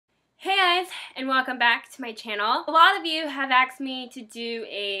Hey guys, and welcome back to my channel. A lot of you have asked me to do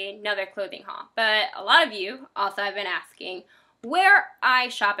another clothing haul, but a lot of you also have been asking where I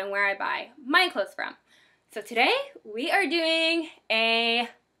shop and where I buy my clothes from. So today we are doing a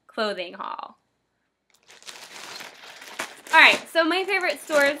clothing haul. Alright, so my favorite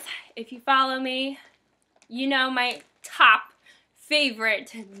stores, if you follow me, you know my top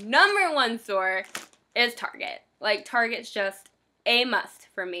favorite #1 store is Target. Like, Target's just a must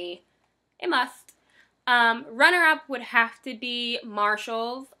for me. A must. Runner-up would have to be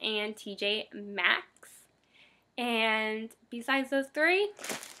Marshalls and TJ Maxx. And besides those three,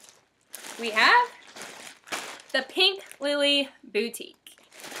 we have the Pink Lily Boutique.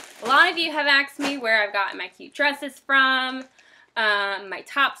 A lot of you have asked me where I've gotten my cute dresses from, my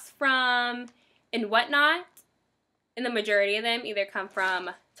tops from, and whatnot. And the majority of them either come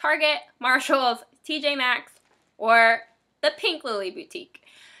from Target, Marshalls, TJ Maxx, or the Pink Lily Boutique.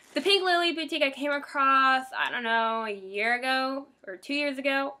 The Pink Lily Boutique I came across, I don't know, a year ago or 2 years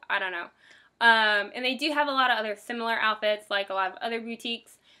ago. I don't know. And they do have a lot of other similar outfits like a lot of other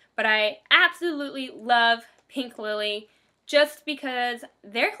boutiques. But I absolutely love Pink Lily just because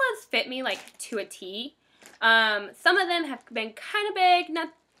their clothes fit me like to a T. Some of them have been kind of big,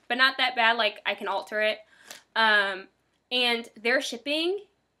 but not that bad. Like, I can alter it. And their shipping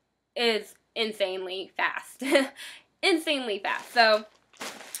is insanely fast. Insanely fast. So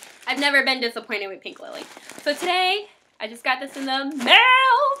I've never been disappointed with Pink Lily. So today, I just got this in the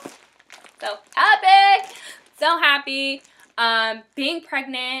mail. So epic. So happy. Being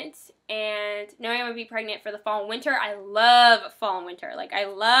pregnant and knowing I'm going to be pregnant for the fall and winter. I love fall and winter. Like, I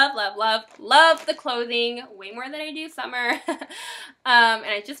love the clothing way more than I do summer. And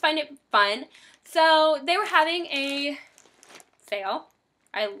I just find it fun. So they were having a sale.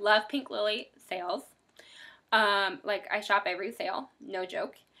 I love Pink Lily sales. Like, I shop every sale. No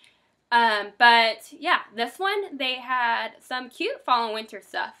joke. But yeah, this one, they had some cute fall and winter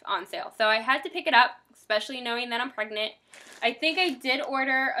stuff on sale. So I had to pick it up, especially knowing that I'm pregnant. I think I did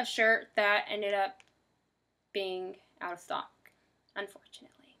order a shirt that ended up being out of stock,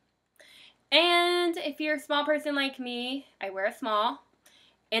 unfortunately. And if you're a small person like me, I wear a small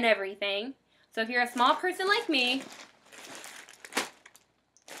in everything. So if you're a small person like me,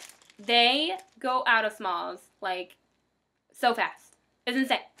 they go out of smalls, like, so fast. It's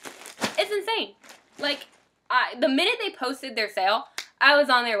insane. It's insane. Like, the minute they posted their sale, I was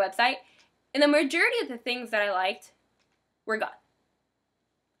on their website, and the majority of the things that I liked were gone.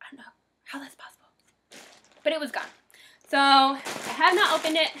 I don't know how that's possible, but it was gone. So, I have not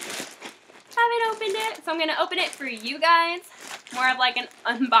opened it. Haven't opened it, so I'm going to open it for you guys. More of like an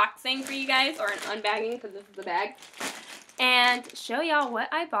unboxing for you guys, or an unbagging, because this is the bag. And show y'all what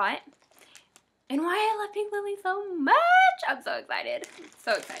I bought. And why I love Pink Lily so much. I'm so excited.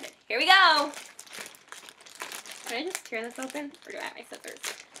 So excited. Here we go. Can I just tear this open? Or do I have my scissors?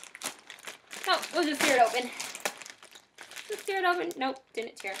 No, we'll just tear it open. Just tear it open. Nope,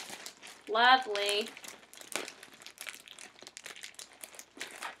 didn't tear. Lovely.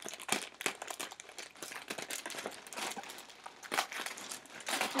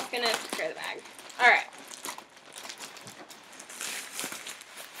 Just gonna tear the bag. Alright.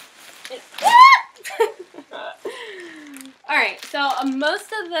 Alright, so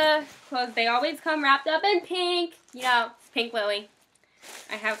most of the clothes, they always come wrapped up in pink. You know, it's Pink Lily.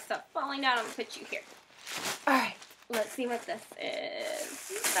 I have stuff falling down. I'm going to put you here. Alright, let's see what this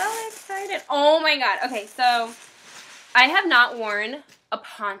is. I'm so excited. Oh my god. Okay, so I have not worn a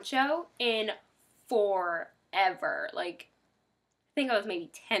poncho in forever. Like, I think I was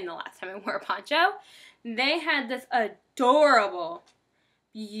maybe 10 the last time I wore a poncho. They had this adorable,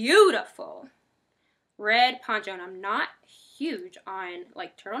 beautiful red poncho, and I'm not huge on,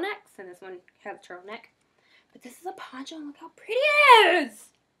 like, turtlenecks, and this one has a turtleneck, but this is a poncho, and look how pretty it is.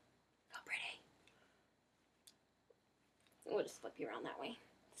 Look how pretty. We'll just flip you around that way.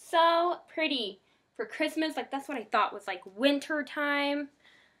 So pretty for Christmas. Like, that's what I thought was, like, winter time.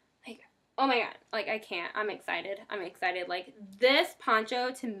 Like, oh my god. Like, I can't. I'm excited. I'm excited. Like, this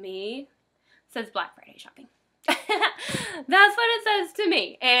poncho to me says Black Friday shopping. That's what it says to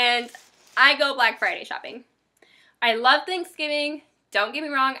me. And I go Black Friday shopping. I love Thanksgiving. Don't get me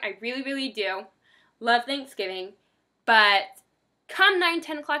wrong. I really, really do. Love Thanksgiving. But come 9,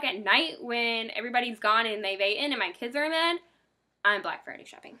 10 o'clock at night when everybody's gone and they've eaten and my kids are in bed, I'm Black Friday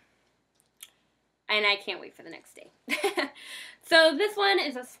shopping. And I can't wait for the next day. So this one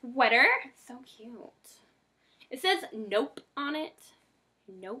is a sweater. It's so cute. It says Nope on it.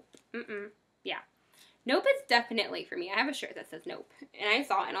 Nope. Yeah. Nope is definitely for me. I have a shirt that says Nope. And I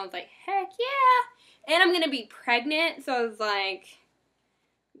saw it and I was like, heck yeah. And I'm going to be pregnant. So I was like,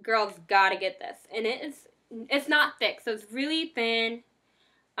 girls gotta get this. And it's not thick, so it's really thin,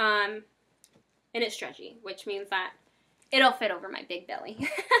 and it's stretchy, which means that it'll fit over my big belly.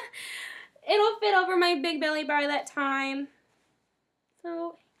 It'll fit over my big belly by that time.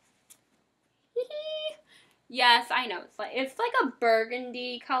 So, yes, I know. It's like a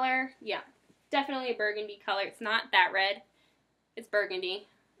burgundy color. Yeah, definitely a burgundy color. It's not that red. It's burgundy.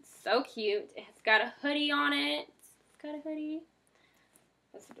 It's so cute. It's got a hoodie on it. It's got a hoodie.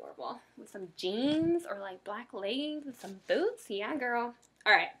 That's adorable. With some jeans or like black leggings with some boots. Yeah, girl.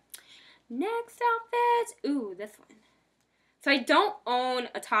 All right. Next outfit. Ooh, this one. So I don't own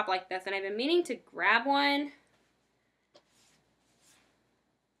a top like this, and I've been meaning to grab one.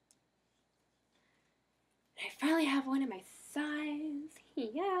 I finally have one in my size.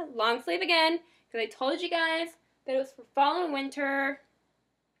 Yeah, long sleeve again, because I told you guys that it was for fall and winter.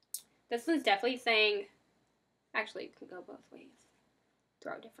 This one's definitely saying, actually, it can go both ways.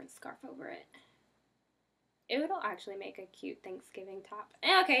 Throw a different scarf over it. It'll actually make a cute Thanksgiving top.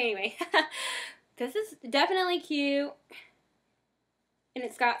 Okay, anyway. This is definitely cute. And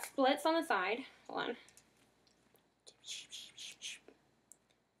it's got splits on the side. Hold on.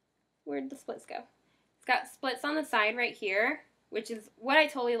 Where'd the splits go? It's got splits on the side right here, which is what I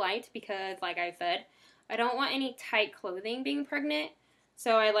totally liked because, like I said, I don't want any tight clothing being pregnant.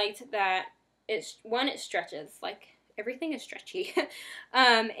 So I liked that it stretches. Like, everything is stretchy.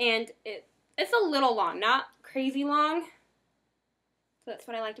 And it's a little long, not crazy long. So that's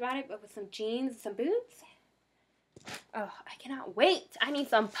what I liked about it, but with some jeans and some boots. Oh, I cannot wait. I need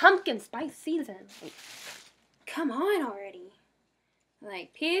some pumpkin spice season. Like, come on already.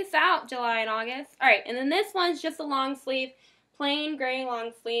 Like, peace out, July and August. Alright, and then this one's just a long sleeve. Plain gray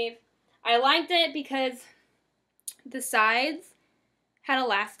long sleeve. I liked it because the sides had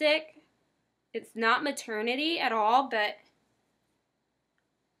elastic. It's not maternity at all, but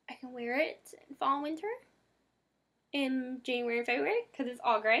I can wear it in fall and winter. In January and February, because it's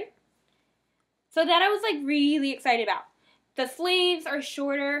all gray. So that I was like really excited about. The sleeves are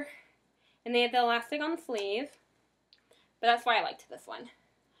shorter and they have the elastic on the sleeve. But that's why I liked this one.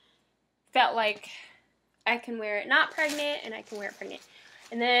 Felt like I can wear it not pregnant and I can wear it pregnant.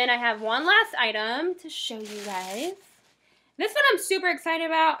 And then I have one last item to show you guys. This one I'm super excited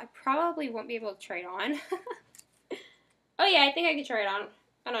about. I probably won't be able to try it on. Oh yeah, I think I can try it on.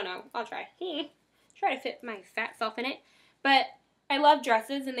 I don't know. I'll try. Try to fit my fat self in it. But I love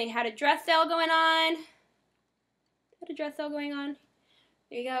dresses, and they had a dress sale going on.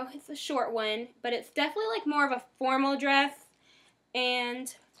 There you go. It's a short one, but it's definitely like more of a formal dress.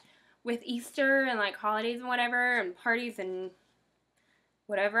 And with Easter and like holidays and whatever, and parties and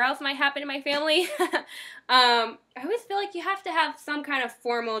whatever else might happen in my family, I always feel like you have to have some kind of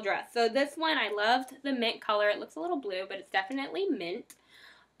formal dress. So this one, I loved the mint color. It looks a little blue, but it's definitely mint.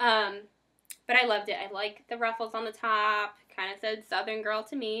 But I loved it. I like the ruffles on the top. Kind of said Southern girl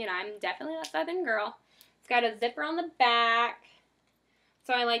to me, and I'm definitely a Southern girl. It's got a zipper on the back.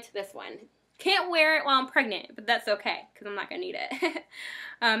 So I liked this one. Can't wear it while I'm pregnant, but that's okay, because I'm not going to need it.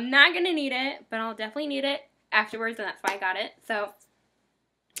 I'm not going to need it, but I'll definitely need it afterwards, and that's why I got it. So,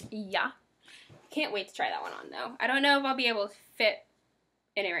 yeah. Can't wait to try that one on, though. I don't know if I'll be able to fit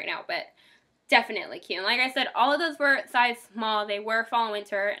in it right now, but definitely cute. And like I said, all of those were size small. They were fall and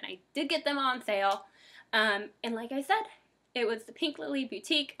winter, and I did get them on sale. And like I said, it was the Pink Lily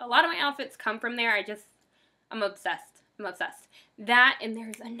Boutique. A lot of my outfits come from there. I'm obsessed. I'm obsessed. That, and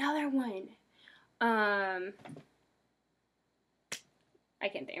there's another one. I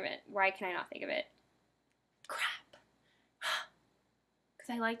can't think of it. Why can I not think of it? Crap. Because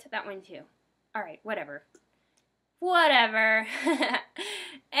I liked that one too. Alright, whatever. Whatever.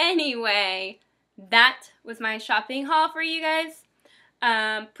 Anyway, that was my shopping haul for you guys.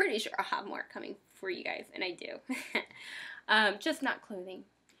 Pretty sure I'll have more coming for you guys, and I do. Just not clothing.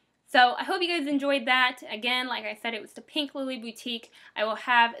 So I hope you guys enjoyed that. Again, like I said, it was the Pink Lily Boutique. I will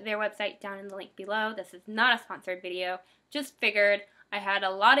have their website down in the link below. This is not a sponsored video. Just figured I had a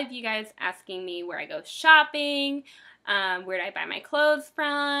lot of you guys asking me where I go shopping, where do I buy my clothes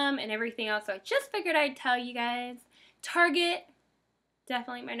from, and everything else. So I just figured I'd tell you guys. Target,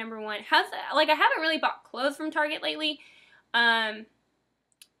 definitely my number one. I haven't really bought clothes from Target lately. I'm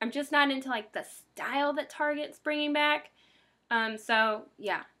just not into like the style that Target's bringing back. So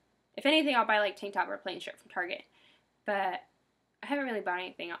yeah. If anything, I'll buy like tank top or a plain shirt from Target. But I haven't really bought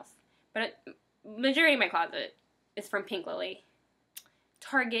anything else. But majority of my closet is from Pink Lily.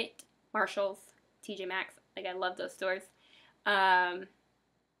 Target, Marshalls, TJ Maxx. Like, I love those stores. Yeah.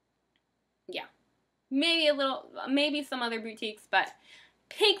 Maybe some other boutiques, but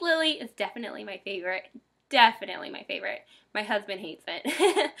Pink Lily is definitely my favorite. definitely my favorite. My husband hates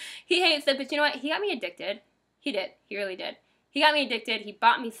it. He hates it, but you know what? He got me addicted. He did. He really did. He got me addicted. He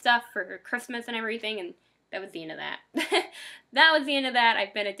bought me stuff for Christmas and everything, and that was the end of that. That was the end of that.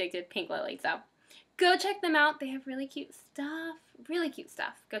 I've been addicted to Pink Lily, so go check them out. They have really cute stuff. Really cute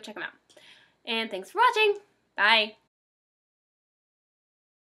stuff. Go check them out. And thanks for watching. Bye.